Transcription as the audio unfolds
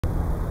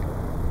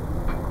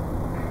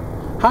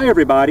Hi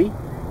everybody,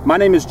 my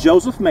name is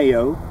Joseph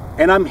Mayo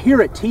and I'm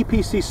here at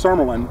TPC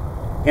Summerlin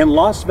in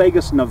Las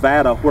Vegas,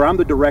 Nevada, where I'm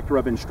the Director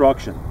of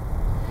Instruction.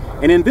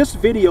 And in this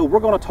video we're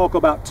going to talk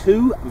about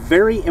two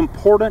very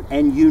important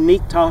and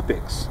unique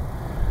topics.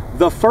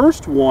 The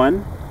first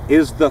one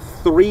is the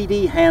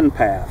 3D hand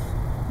path,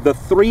 the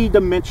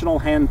three-dimensional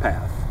hand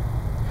path.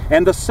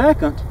 And the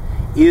second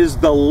is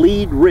the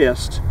lead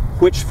wrist,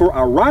 which for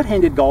a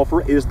right-handed golfer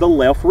is the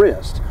left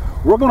wrist.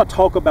 We're going to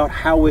talk about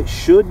how it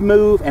should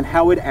move and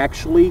how it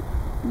actually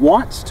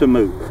wants to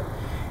move.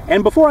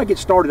 And before I get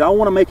started, I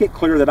want to make it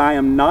clear that I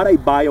am not a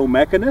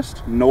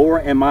biomechanist,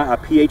 nor am I a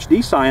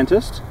PhD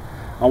scientist.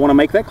 I want to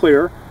make that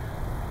clear.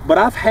 But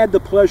I've had the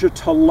pleasure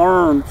to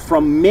learn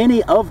from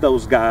many of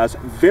those guys,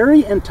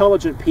 very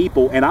intelligent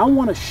people, and I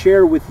want to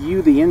share with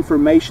you the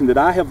information that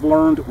I have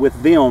learned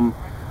with them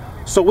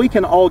so we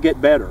can all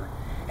get better.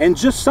 And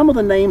just some of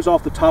the names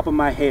off the top of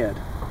my head: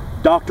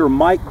 Dr.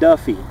 Mike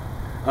Duffy,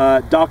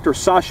 Dr.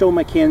 Sasho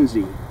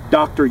McKenzie,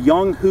 Dr.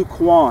 Young Hoo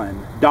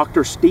Kwan,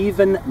 Dr.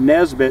 Stephen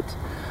Nesbitt,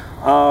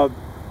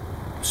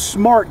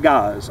 smart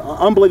guys,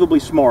 unbelievably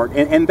smart.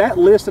 And that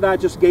list that I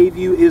just gave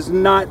you is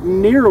not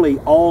nearly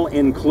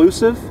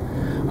all-inclusive.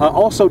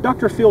 Also,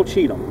 Dr. Phil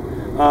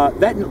Cheatham.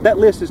 That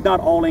list is not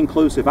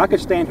all-inclusive. I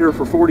could stand here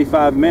for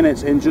 45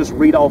 minutes and just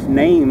read off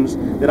names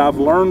that I've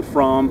learned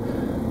from,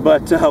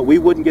 but we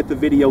wouldn't get the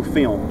video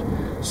filmed.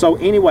 So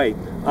anyway,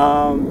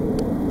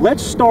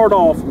 let's start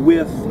off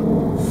with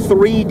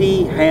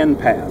 3D hand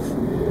path.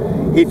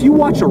 If you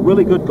watch a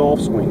really good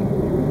golf swing,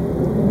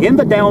 in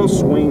the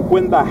downswing,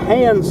 when the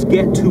hands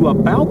get to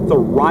about the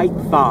right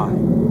thigh,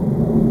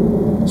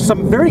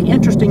 some very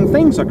interesting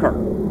things occur.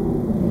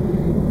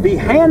 The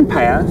hand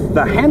path,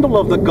 the handle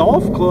of the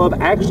golf club,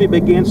 actually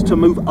begins to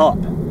move up.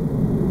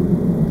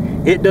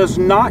 It does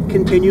not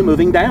continue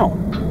moving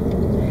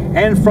down.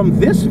 And from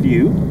this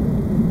view,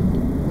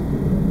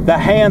 the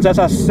hands, as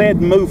I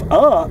said, move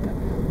up,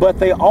 but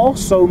they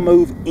also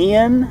move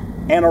in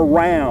and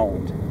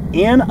around,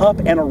 in, up,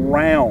 and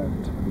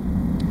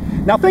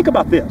around. Now think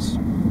about this.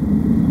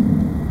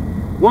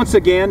 Once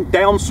again,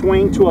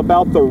 downswing to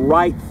about the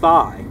right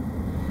thigh.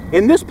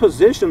 In this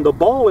position, the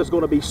ball is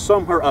going to be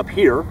somewhere up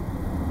here.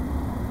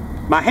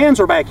 My hands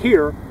are back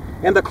here,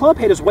 and the club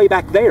head is way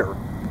back there.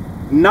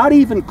 Not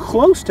even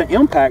close to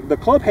impact. The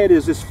club head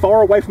is as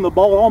far away from the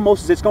ball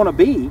almost as it's going to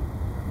be.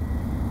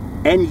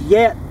 And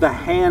yet the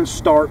hands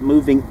start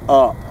moving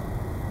up.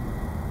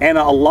 And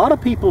a lot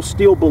of people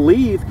still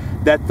believe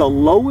that the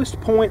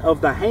lowest point of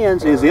the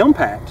hands is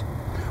impact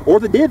or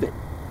the divot.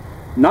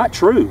 Not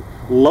true.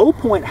 Low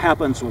point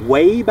happens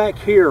way back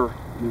here,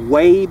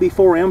 way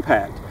before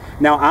impact.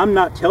 Now, I'm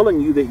not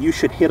telling you that you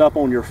should hit up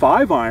on your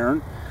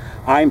 5-iron.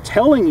 I'm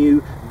telling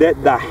you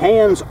that the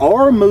hands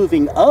are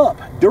moving up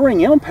during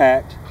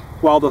impact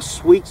while the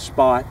sweet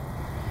spot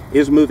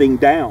is moving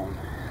down.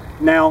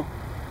 Now,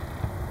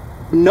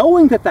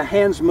 knowing that the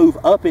hands move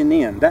up and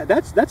in,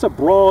 that's a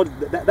broad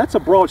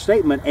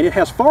statement, and it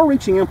has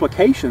far-reaching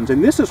implications,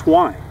 and this is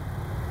why.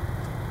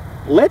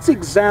 Let's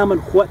examine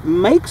what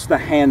makes the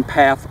hand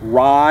path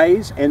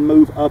rise and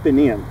move up and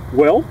in.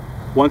 Well,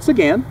 once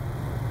again,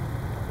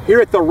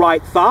 here at the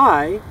right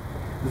thigh,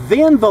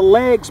 then the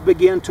legs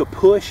begin to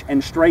push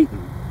and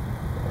straighten.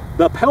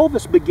 The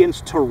pelvis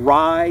begins to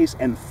rise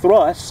and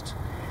thrust,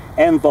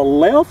 and the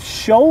left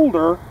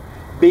shoulder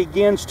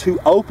begins to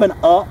open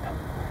up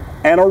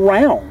and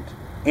around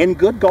in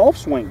good golf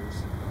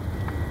swings.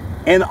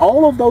 And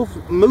all of those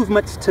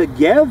movements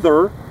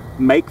together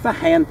make the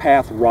hand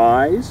path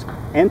rise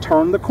and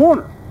turn the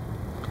corner.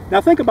 Now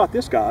think about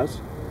this,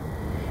 guys.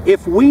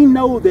 If we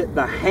know that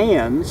the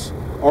hands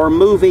are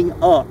moving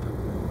up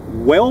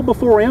well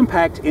before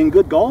impact in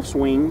good golf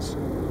swings,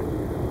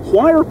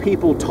 why are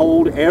people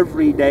told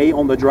every day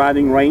on the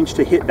driving range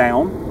to hit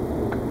down?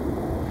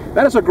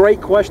 That is a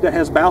great question that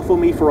has baffled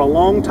me for a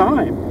long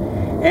time.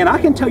 And I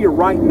can tell you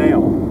right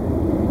now,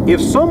 if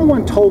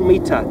someone told me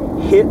to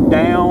hit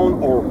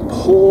down or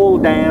pull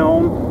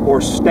down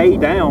or stay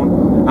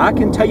down, I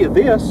can tell you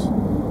this: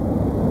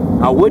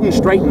 I wouldn't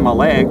straighten my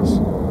legs,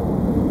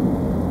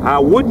 I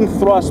wouldn't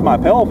thrust my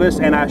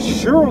pelvis, and I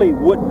surely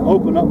wouldn't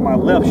open up my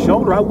left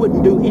shoulder. I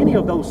wouldn't do any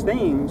of those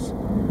things,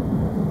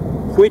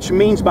 which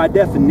means by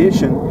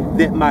definition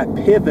that my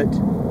pivot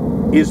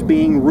is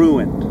being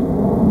ruined.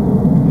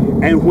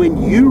 And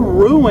when you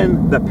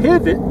ruin the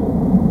pivot,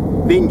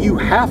 then you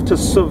have to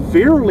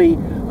severely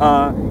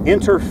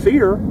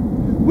interfere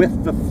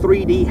with the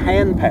 3D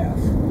hand path.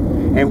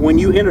 And when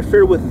you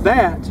interfere with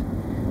that,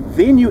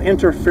 then you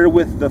interfere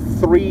with the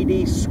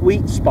 3D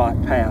sweet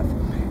spot path.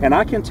 And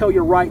I can tell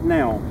you right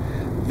now,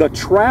 the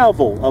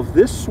travel of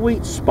this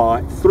sweet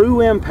spot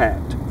through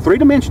impact,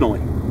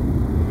 three-dimensionally,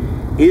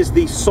 is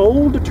the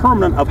sole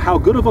determinant of how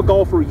good of a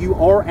golfer you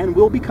are and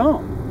will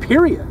become,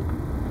 period.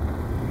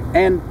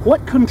 And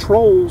what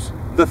controls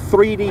the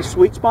 3D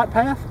sweet spot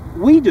path?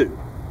 We do.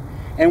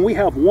 And we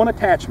have one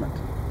attachment: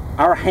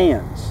 our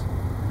hands.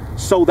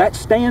 So that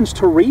stands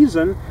to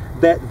reason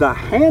that the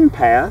hand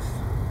path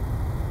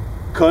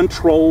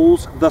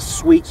controls the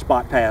sweet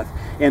spot path.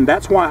 And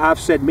that's why I've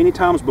said many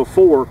times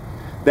before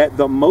that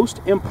the most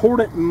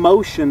important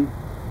motion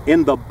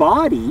in the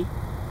body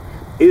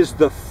is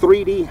the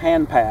 3D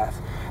hand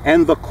path.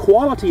 And the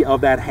quality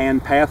of that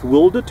hand path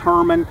will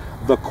determine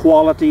the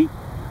quality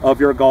of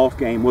your golf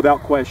game,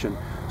 without question.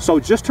 So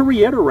just to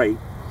reiterate,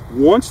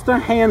 once the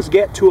hands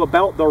get to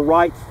about the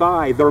right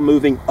thigh, they're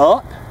moving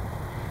up,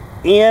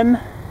 in,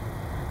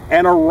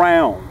 and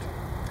around.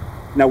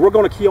 Now we're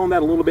going to key on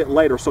that a little bit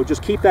later, so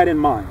just keep that in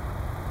mind.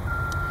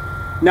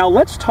 Now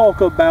let's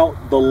talk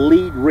about the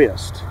lead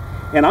wrist.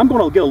 And I'm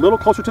going to get a little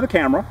closer to the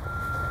camera.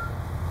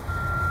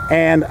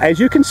 And as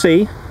you can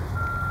see,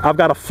 I've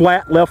got a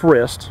flat left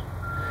wrist.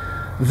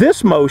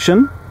 This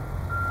motion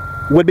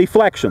would be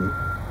flexion.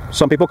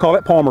 Some people call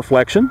it palmar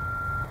flexion.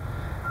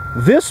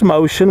 This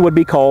motion would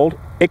be called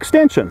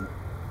extension.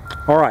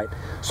 All right,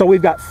 so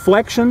we've got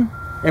flexion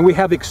and we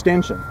have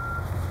extension.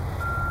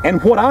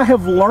 And what I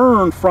have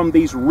learned from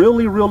these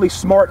really, really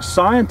smart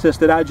scientists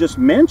that I just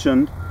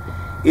mentioned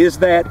is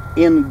that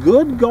in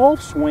good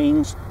golf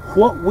swings,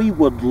 what we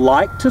would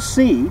like to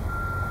see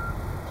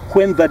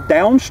when the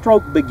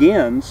downstroke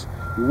begins,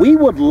 we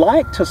would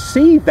like to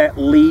see that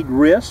lead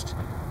wrist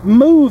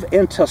move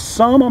into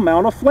some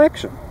amount of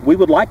flexion. We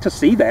would like to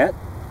see that.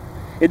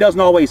 It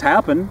doesn't always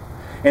happen,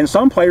 and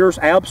some players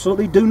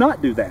absolutely do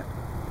not do that.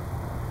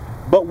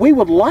 But we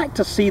would like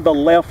to see the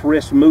left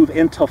wrist move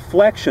into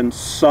flexion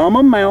some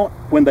amount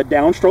when the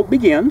downstroke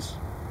begins.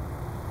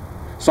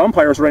 Some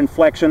players are in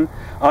flexion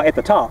at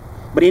the top.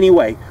 But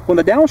anyway, when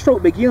the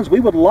downstroke begins,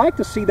 we would like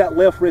to see that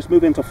left wrist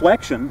move into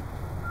flexion.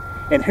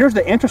 And here's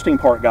the interesting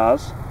part,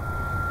 guys.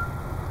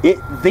 It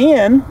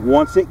then,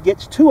 once it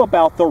gets to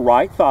about the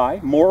right thigh,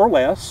 more or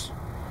less,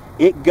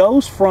 it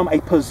goes from a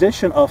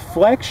position of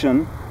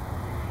flexion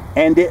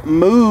and it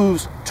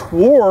moves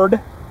toward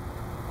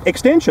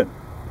extension.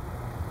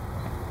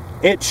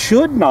 It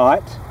should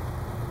not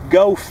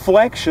go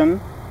flexion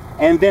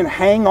and then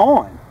hang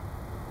on.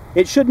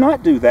 It should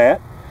not do that.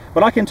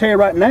 But I can tell you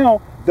right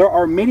now, there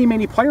are many,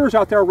 many players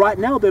out there right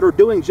now that are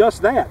doing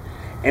just that.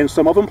 And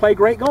some of them play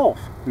great golf.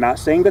 Not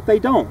saying that they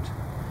don't.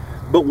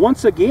 But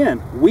once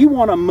again, we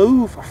want to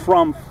move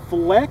from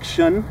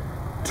flexion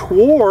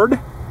toward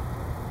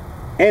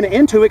and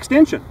into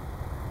extension.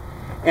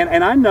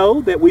 And I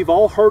know that we've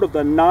all heard of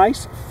the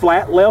nice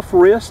flat left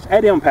wrist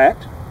at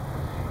impact.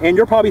 And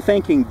you're probably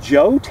thinking,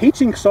 Joe,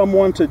 teaching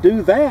someone to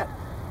do that,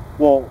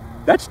 well,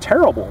 that's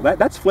terrible.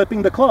 That's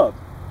flipping the club.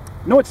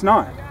 No, it's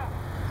not.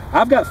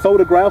 I've got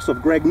photographs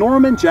of Greg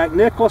Norman, Jack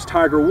Nicklaus,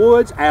 Tiger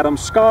Woods, Adam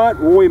Scott,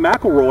 Rory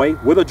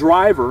McIlroy with a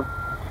driver.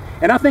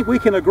 And I think we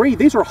can agree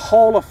these are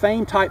Hall of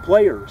Fame type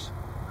players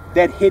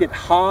that hit it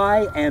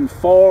high and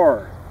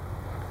far.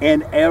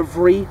 And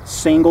every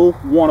single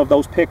one of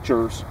those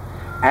pictures,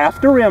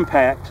 after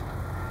impact,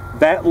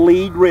 that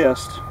lead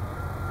wrist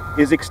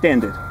is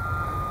extended.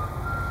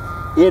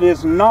 It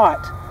is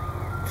not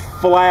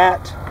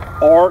flat,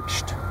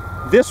 arched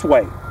this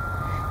way.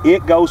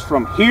 It goes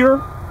from here,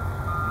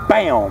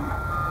 bam,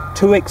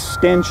 to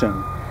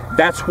extension.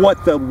 That's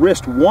what the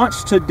wrist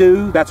wants to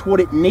do. That's what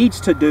it needs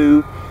to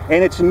do.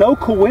 And it's no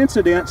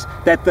coincidence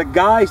that the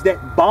guys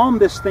that bomb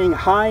this thing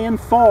high and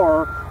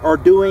far are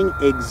doing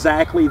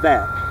exactly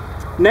that.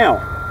 Now,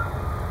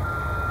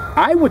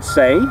 I would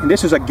say, and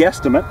this is a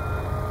guesstimate,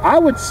 I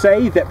would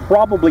say that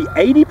probably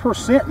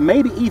 80%,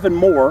 maybe even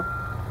more,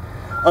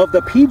 of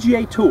the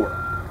PGA Tour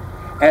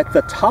at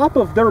the top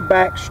of their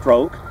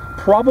backstroke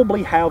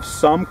probably have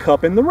some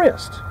cup in the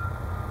wrist,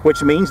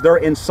 which means they're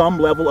in some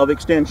level of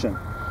extension.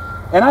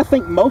 And I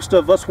think most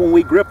of us, when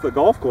we grip the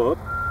golf club,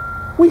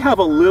 we have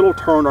a little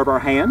turn of our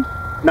hand.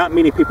 Not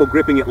many people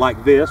gripping it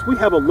like this. We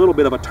have a little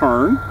bit of a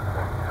turn.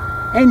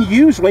 And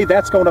usually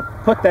that's going to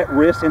put that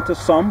wrist into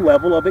some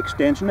level of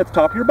extension at the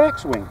top of your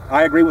backswing.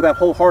 I agree with that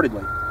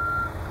wholeheartedly.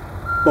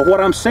 But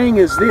what I'm saying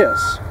is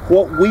this.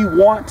 What we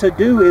want to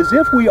do is,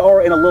 if we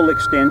are in a little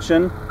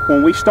extension,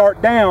 when we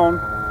start down,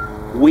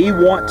 we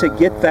want to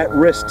get that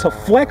wrist to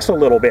flex a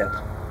little bit.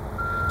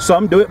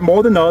 Some do it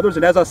more than others,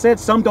 and as I said,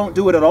 some don't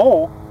do it at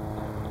all.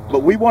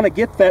 But we want to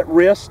get that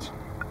wrist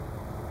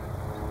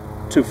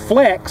to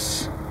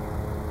flex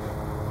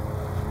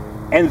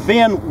and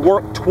then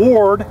work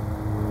toward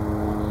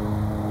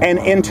and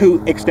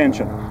into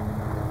extension.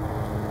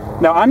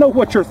 Now, I know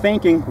what you're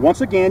thinking.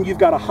 Once again, you've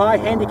got a high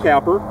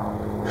handicapper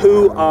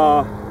who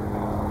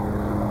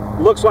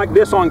looks like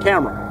this on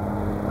camera.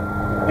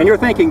 And you're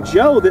thinking,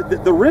 Joe,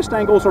 the wrist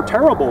angles are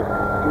terrible.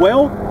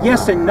 Well,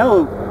 yes and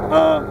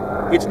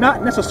no. It's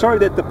not necessarily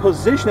that the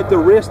position that the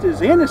wrist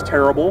is in is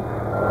terrible.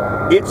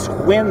 It's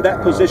when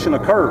that position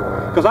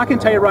occurred. Because I can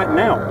tell you right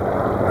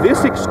now,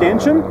 this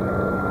extension,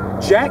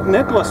 Jack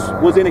Nicklaus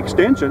was in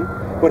extension,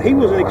 but he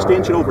was in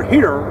extension over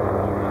here.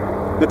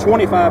 The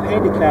 25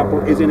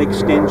 handicapper is in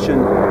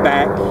extension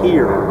back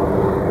here.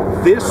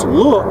 This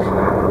look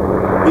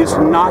is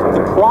not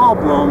the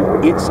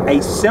problem, it's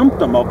a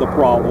symptom of the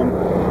problem.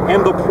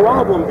 And the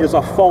problem is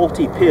a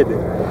faulty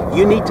pivot.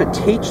 You need to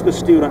teach the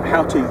student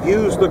how to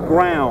use the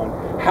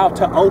ground, how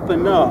to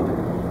open up,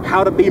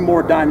 how to be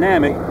more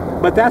dynamic.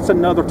 But that's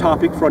another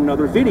topic for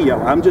another video.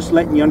 I'm just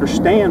letting you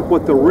understand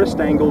what the wrist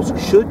angles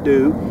should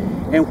do.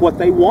 and what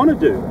they want to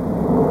do.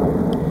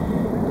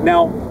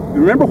 Now,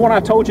 remember when I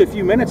told you a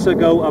few minutes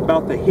ago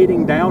about the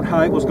hitting down,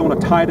 how it was going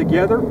to tie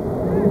together?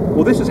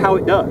 Well, this is how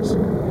it does.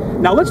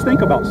 Now, let's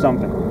think about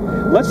something.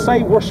 Let's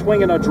say we're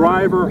swinging a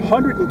driver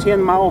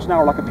 110 miles an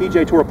hour like a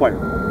PGA Tour player,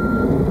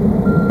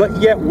 but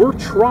yet we're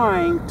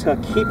trying to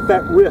keep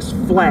that wrist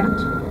flat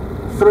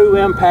through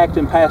impact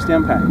and past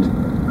impact.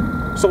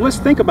 So let's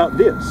think about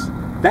this.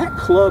 That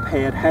club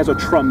head has a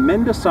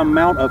tremendous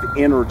amount of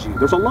energy.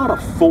 There's a lot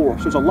of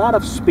force, there's a lot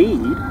of speed,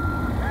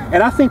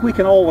 and I think we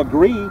can all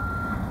agree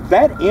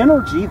that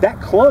energy,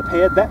 that club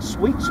head, that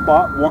sweet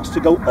spot wants to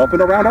go up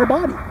and around our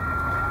body.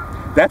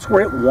 That's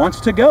where it wants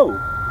to go.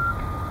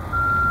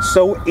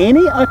 So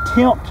any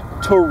attempt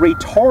to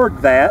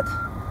retard that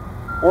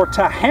or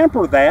to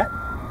hamper that,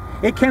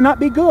 it cannot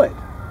be good.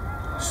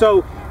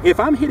 So if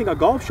I'm hitting a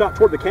golf shot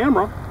toward the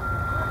camera,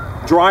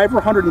 driver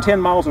 110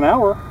 miles an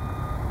hour,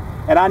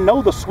 and I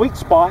know the sweet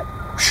spot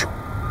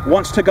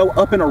wants to go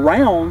up and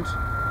around,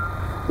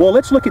 well,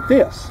 let's look at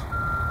this.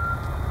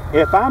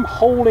 If I'm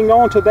holding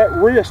on to that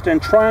wrist and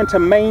trying to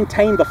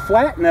maintain the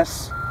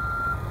flatness,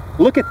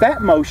 look at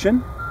that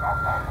motion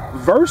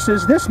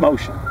versus this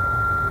motion.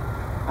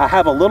 I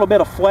have a little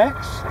bit of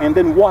flex, and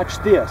then watch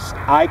this.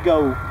 I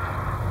go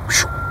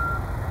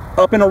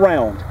up and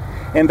around,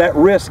 and that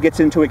wrist gets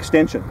into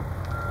extension.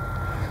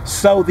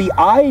 So the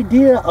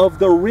idea of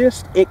the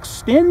wrist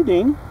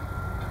extending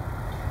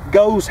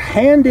goes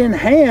hand in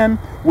hand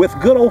with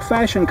good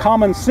old-fashioned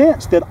common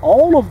sense that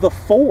all of the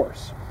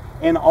force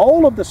and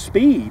all of the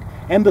speed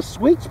and the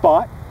sweet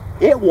spot,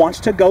 it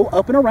wants to go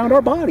up and around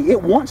our body.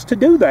 It wants to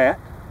do that,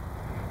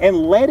 and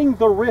letting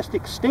the wrist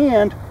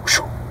extend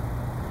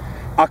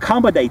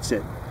accommodates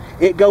it.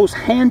 It goes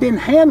hand in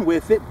hand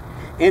with it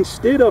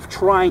instead of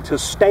trying to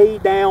stay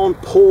down,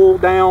 pull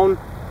down,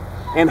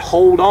 and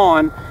hold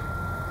on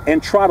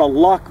and try to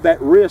lock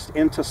that wrist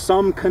into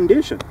some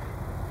condition.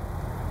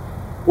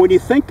 When you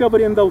think of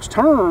it in those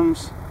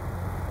terms,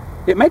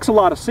 it makes a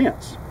lot of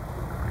sense.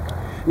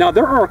 Now,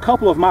 there are a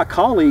couple of my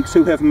colleagues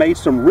who have made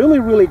some really,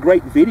 really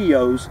great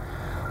videos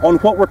on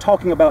what we're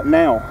talking about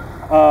now.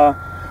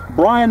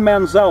 Brian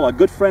Manzella, a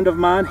good friend of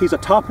mine, he's a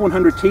top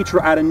 100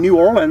 teacher out of New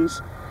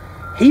Orleans.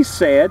 He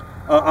said,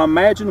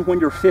 imagine when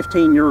you're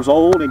 15 years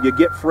old and you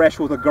get fresh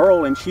with a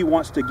girl and she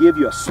wants to give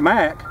you a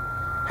smack.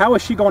 How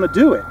is she going to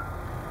do it?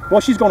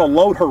 Well, she's going to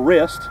load her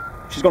wrist,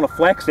 she's going to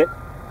flex it,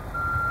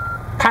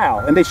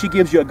 pow, and then she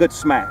gives you a good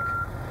smack.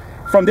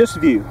 From this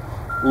view,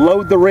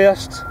 load the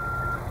wrist,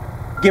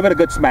 give it a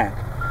good smack.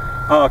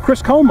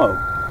 Chris Como,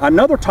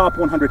 another top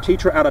 100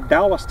 teacher out of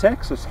Dallas,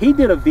 Texas, he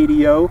did a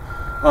video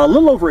a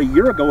little over a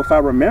year ago, if I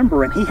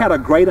remember, and he had a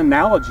great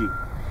analogy.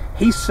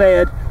 He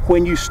said,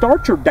 when you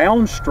start your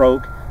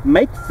downstroke,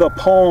 make the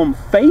palm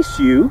face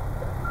you,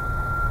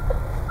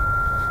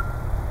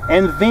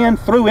 and then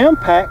through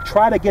impact,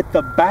 try to get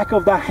the back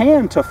of the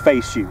hand to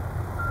face you.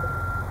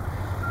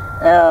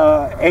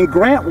 And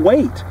Grant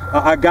Waite,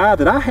 a guy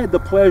that I had the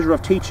pleasure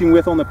of teaching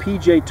with on the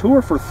PGA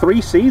Tour for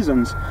 3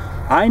 seasons,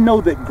 I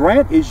know that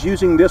Grant is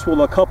using this with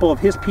a couple of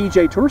his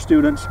PGA Tour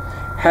students,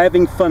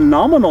 having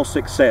phenomenal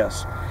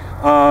success.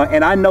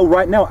 And I know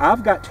right now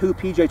I've got 2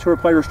 PGA Tour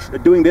players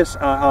doing this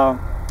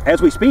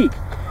as we speak,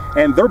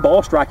 and their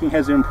ball striking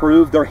has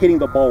improved. They're hitting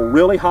the ball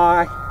really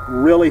high,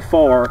 really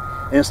far,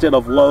 instead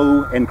of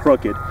low and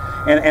crooked.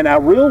 And I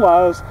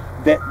realize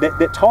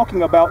that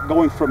talking about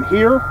going from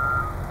here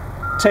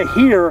to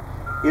here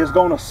is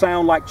going to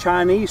sound like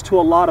Chinese to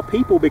a lot of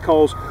people,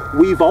 because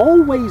we've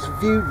always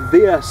viewed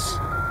this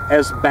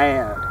as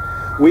bad.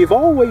 We've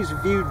always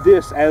viewed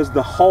this as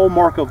the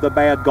hallmark of the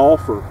bad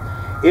golfer.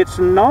 It's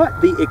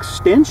not the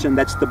extension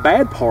that's the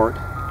bad part,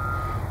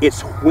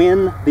 it's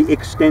when the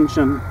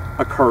extension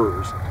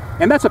occurs.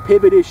 And that's a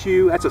pivot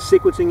issue, that's a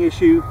sequencing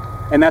issue,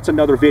 and that's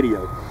another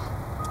video.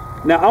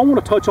 Now, I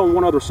want to touch on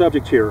one other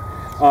subject here.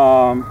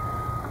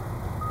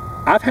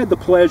 I've had the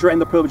pleasure and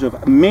the privilege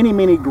of many,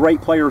 many great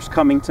players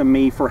coming to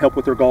me for help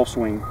with their golf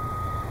swing.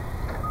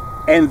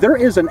 And there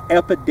is an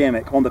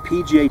epidemic on the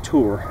PGA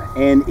Tour,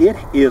 and it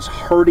is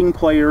hurting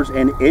players,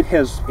 and it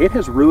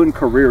has ruined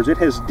careers. It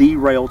has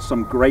derailed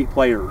some great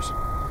players.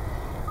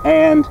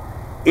 And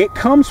it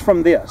comes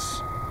from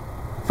this.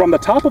 From the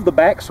top of the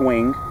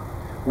backswing,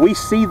 we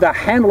see the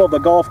handle of the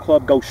golf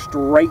club go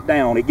straight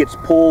down. It gets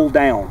pulled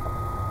down.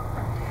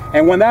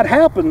 And when that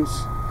happens,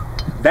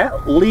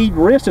 that lead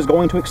wrist is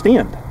going to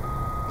extend.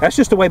 That's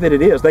just the way that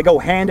it is. They go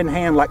hand in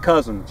hand like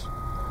cousins.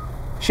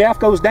 Shaft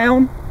goes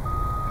down,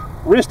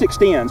 wrist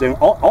extends, and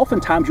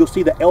oftentimes you'll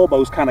see the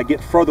elbows kind of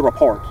get further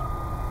apart.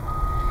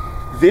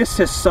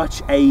 This is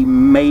such a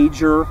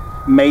major,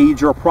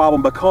 major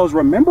problem, because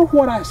remember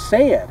what I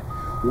said.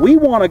 We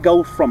want to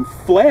go from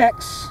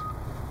flex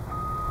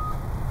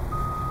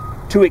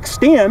to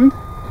extend,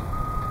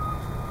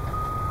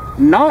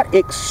 not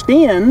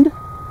extend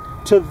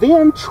to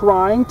then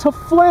trying to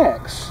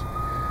flex.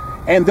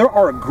 And there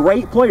are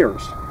great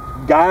players,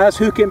 guys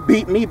who can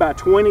beat me by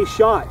 20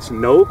 shots,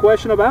 no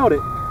question about it,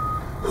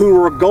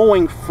 who are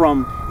going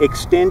from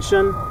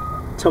extension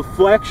to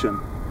flexion.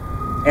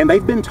 And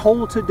they've been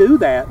told to do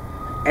that.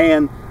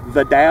 And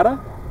The data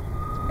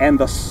and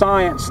the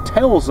science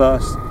tells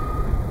us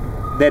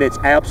that it's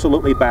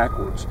absolutely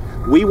backwards.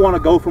 We want to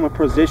go from a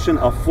position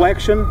of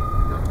flexion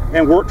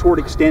and work toward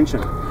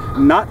extension,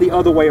 not the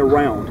other way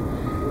around.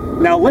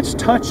 Now let's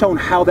touch on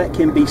how that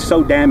can be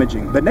so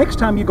damaging. The next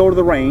time you go to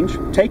the range,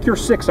 take your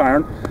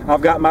 6-iron.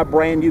 I've got my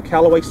brand new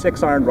Callaway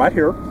 6-iron right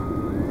here.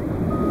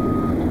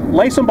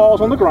 Lay some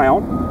balls on the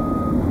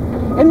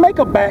ground and make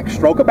a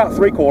backstroke about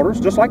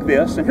 3/4, just like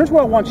this. And here's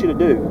what I want you to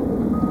do.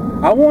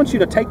 I want you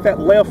to take that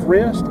left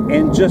wrist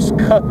and just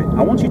cup it.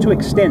 I want you to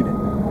extend it.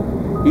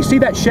 You see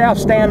that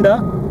shaft stand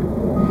up?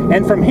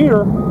 And from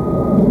here,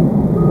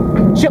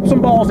 chip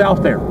some balls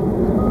out there.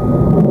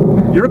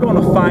 You're going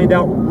to find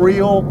out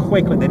real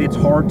quickly that it's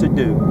hard to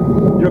do.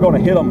 You're going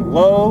to hit them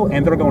low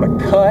and they're going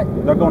to cut.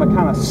 They're going to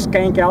kind of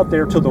skank out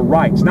there to the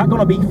right. It's not going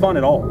to be fun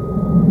at all.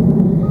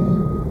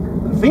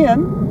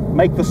 Then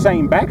make the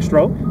same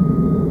backstroke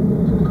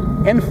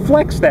and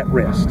flex that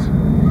wrist.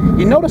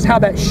 You notice how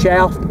that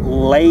shaft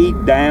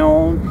laid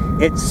down,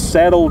 it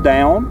settled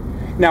down.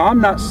 Now,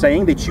 I'm not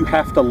saying that you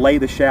have to lay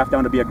the shaft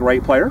down to be a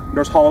great player.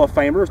 There's Hall of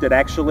Famers that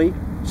actually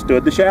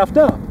stood the shaft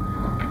up.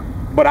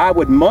 But I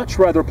would much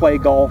rather play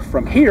golf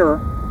from here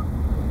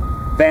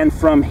than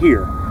from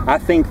here. I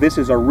think this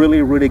is a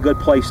really, really good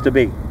place to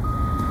be.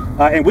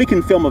 And we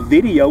can film a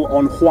video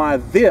on why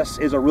this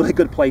is a really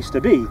good place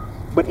to be.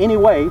 But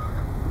anyway,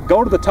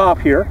 go to the top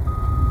here,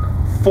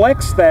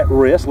 flex that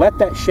wrist, let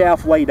that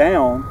shaft lay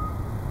down,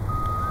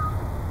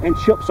 and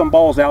chip some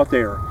balls out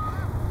there.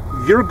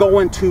 You're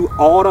going to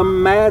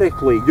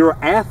automatically, your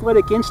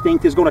athletic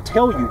instinct is going to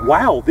tell you,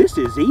 wow, this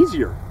is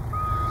easier.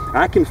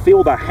 I can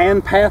feel the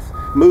hand path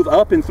move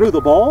up and through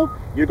the ball.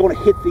 You're going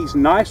to hit these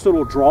nice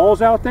little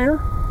draws out there.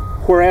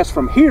 Whereas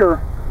from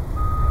here,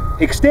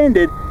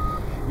 extended,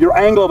 your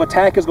angle of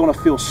attack is going to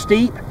feel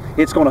steep.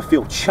 It's going to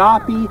feel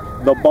choppy.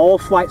 The ball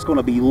flight's going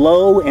to be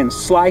low and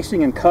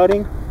slicing and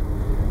cutting.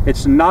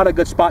 It's not a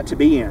good spot to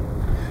be in.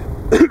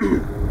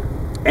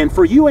 And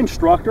for you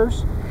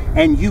instructors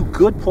and you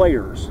good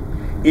players,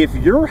 if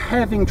you're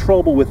having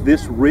trouble with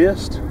this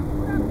wrist,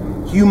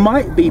 you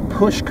might be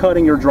push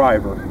cutting your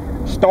driver,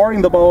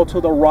 starting the ball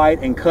to the right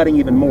and cutting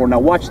even more. Now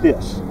watch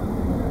this.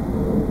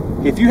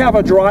 If you have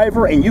a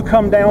driver and you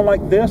come down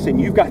like this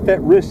and you've got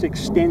that wrist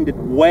extended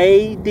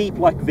way deep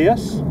like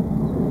this,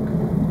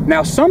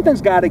 now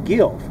something's got to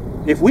give.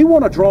 If we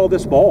want to draw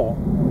this ball,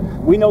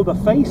 we know the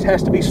face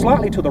has to be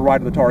slightly to the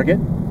right of the target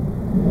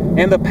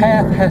and the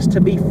path has to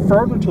be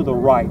further to the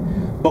right.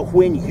 But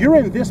when you're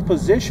in this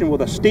position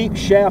with a steep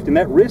shaft and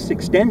that wrist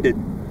extended,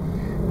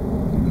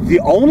 the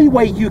only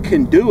way you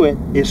can do it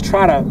is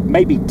try to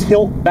maybe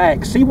tilt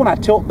back. See when I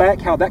tilt back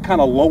how that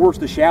kind of lowers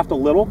the shaft a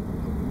little?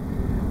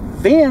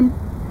 Then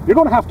you're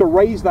going to have to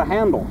raise the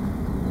handle.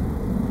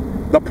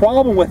 The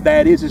problem with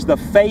that is the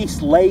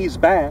face lays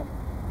back,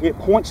 it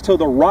points to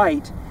the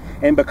right,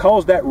 and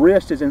because that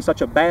wrist is in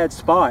such a bad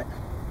spot,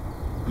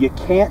 you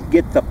can't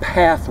get the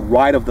path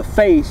right of the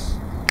face,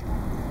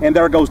 and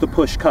there goes the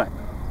push cut.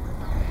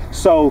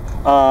 So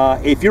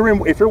if you're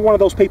one of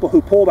those people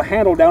who pull the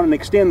handle down and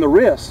extend the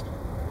wrist,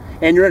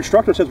 and your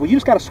instructor says, well, you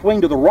just got to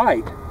swing to the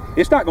right,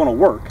 it's not going to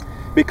work,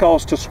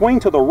 because to swing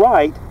to the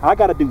right, I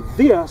got to do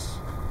this.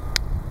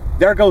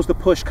 There goes the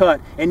push cut,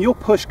 and you'll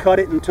push cut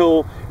it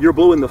until you're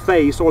blue in the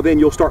face, or then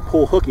you'll start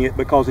pull hooking it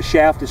because the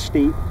shaft is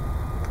steep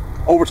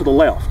over to the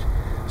left.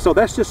 So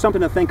that's just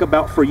something to think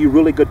about for you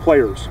really good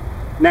players.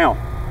 Now,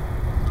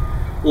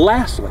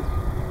 lastly,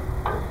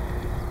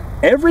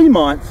 every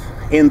month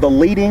in the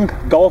leading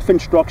golf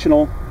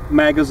instructional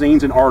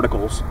magazines and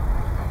articles,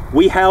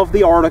 we have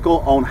the article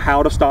on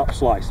how to stop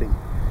slicing.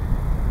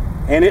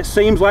 And it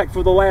seems like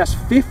for the last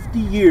 50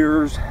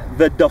 years,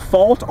 the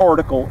default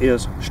article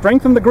is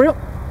strengthen the grip,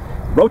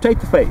 rotate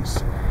the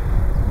face.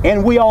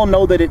 And we all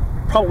know that it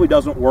probably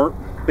doesn't work,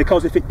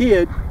 because if it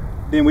did,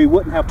 then we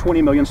wouldn't have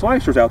 20 million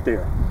slicers out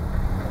there.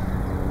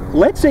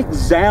 Let's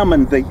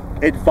examine the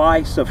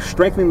advice of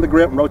strengthening the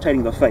grip and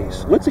rotating the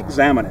face. Let's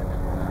examine it.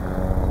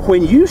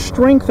 When you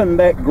strengthen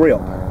that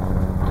grip,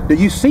 do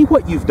you see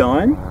what you've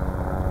done?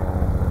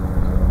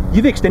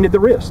 You've extended the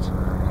wrist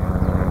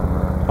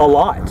a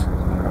lot.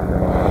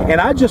 And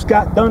I just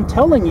got done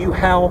telling you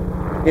how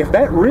if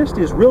that wrist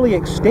is really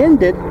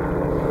extended,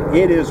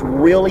 it is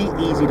really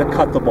easy to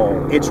cut the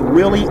ball. It's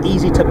really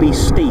easy to be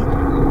steep.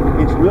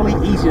 It's really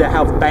easy to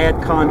have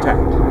bad contact.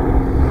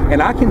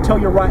 And I can tell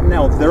you right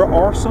now, there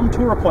are some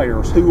tour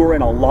players who are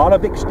in a lot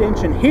of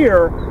extension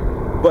here,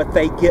 but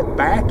they get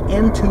back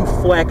into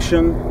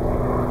flexion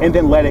and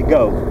then let it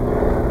go.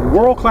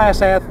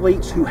 World-class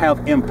athletes who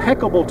have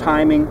impeccable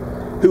timing,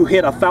 who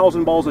hit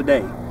 1,000 balls a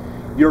day.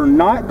 You're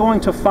not going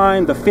to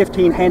find the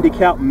 15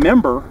 handicap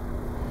member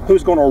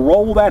who's going to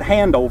roll that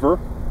hand over,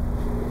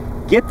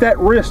 get that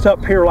wrist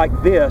up here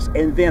like this,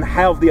 and then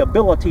have the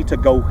ability to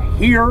go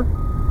here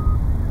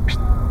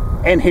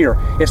and here.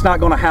 It's not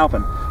going to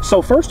happen.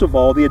 So first of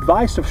all, the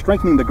advice of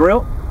strengthening the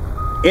grip,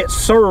 it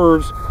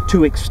serves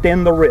to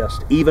extend the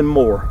wrist even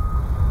more.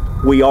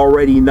 We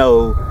already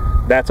know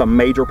that's a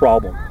major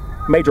problem.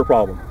 Major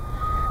problem.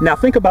 Now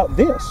think about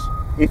this.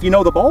 If you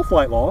know the ball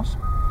flight laws,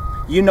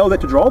 you know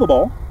that to draw the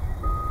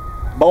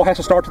ball has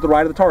to start to the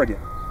right of the target.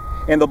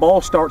 And the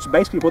ball starts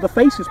basically where the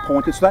face is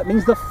pointed, so that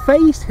means the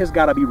face has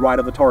got to be right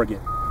of the target.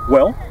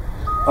 Well,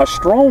 a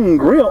strong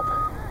grip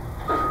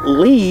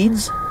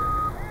leads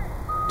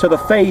to the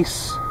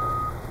face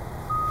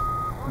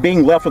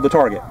being left of the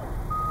target.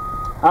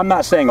 I'm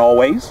not saying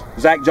always.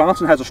 Zach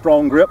Johnson has a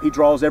strong grip. He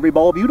draws every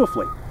ball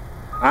beautifully.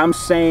 I'm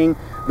saying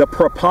the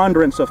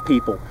preponderance of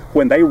people,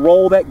 when they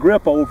roll that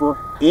grip over,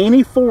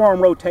 any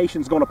forearm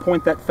rotation is going to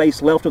point that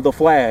face left of the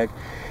flag.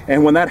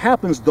 And when that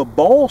happens, the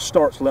ball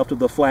starts left of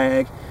the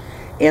flag.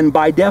 And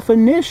by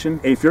definition,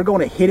 if you're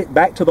going to hit it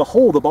back to the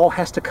hole, the ball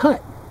has to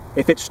cut.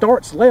 If it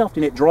starts left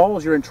and it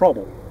draws, you're in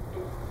trouble.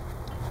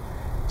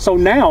 So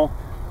now,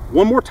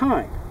 one more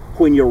time,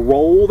 when you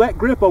roll that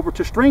grip over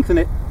to strengthen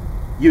it,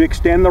 you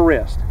extend the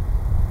wrist.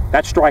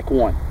 That's strike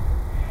one.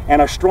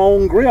 And a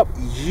strong grip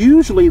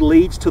usually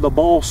leads to the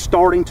ball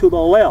starting to the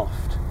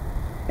left.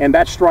 And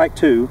that's strike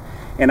two.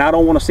 And I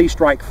don't want to see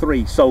strike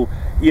three. So,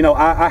 you know,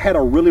 I had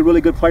a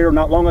really good player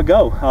not long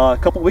ago, a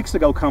couple weeks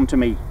ago, come to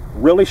me.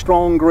 Really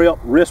strong grip,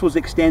 wrist was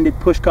extended,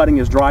 push cutting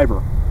his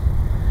driver.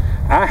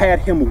 I had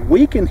him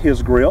weaken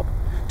his grip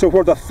to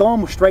where the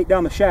thumb was straight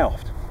down the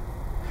shaft.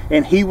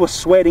 And he was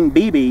sweating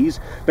BBs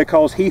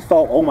because he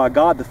thought, oh my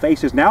God, the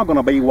face is now going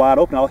to be wide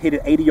open. I'll hit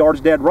it 80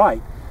 yards dead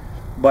right.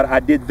 But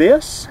I did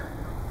this,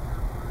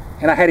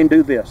 and I had him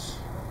do this.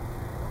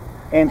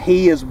 And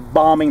he is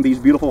bombing these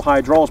beautiful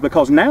high draws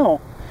because now,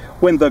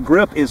 when the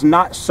grip is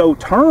not so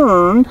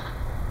turned,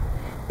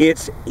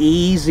 it's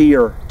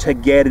easier to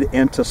get it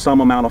into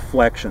some amount of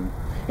flexion.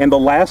 And the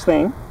last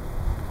thing,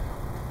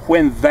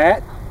 when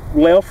that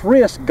left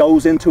wrist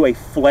goes into a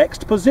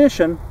flexed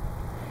position,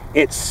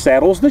 it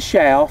settles the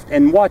shaft.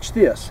 And watch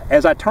this,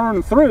 as I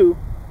turn through,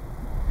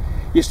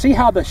 you see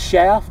how the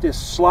shaft is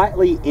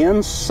slightly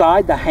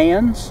inside the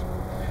hands?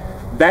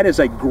 That is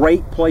a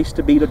great place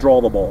to be to draw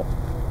the ball.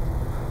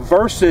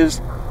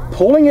 Versus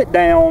pulling it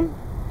down,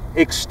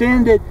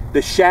 extended,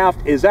 the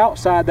shaft is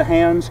outside the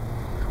hands.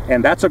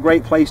 And that's a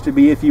great place to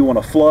be if you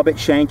want to flub it,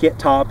 shank it,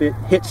 top it,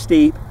 hit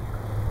steep.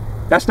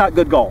 That's not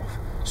good golf.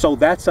 So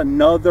that's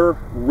another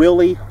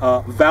really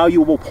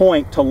valuable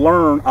point to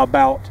learn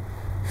about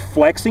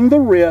flexing the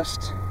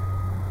wrist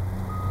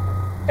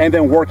and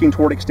then working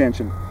toward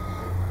extension.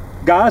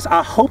 Guys,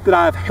 I hope that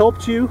I've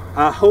helped you.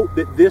 I hope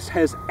that this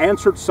has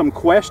answered some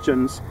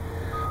questions.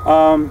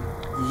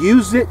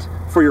 Use it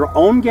for your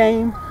own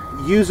game.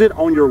 Use it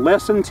on your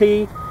lesson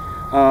tee.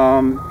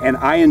 And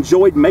I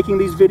enjoyed making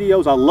these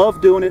videos. I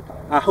love doing it.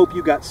 I hope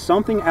you got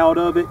something out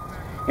of it,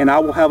 and I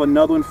will have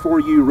another one for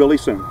you really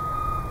soon.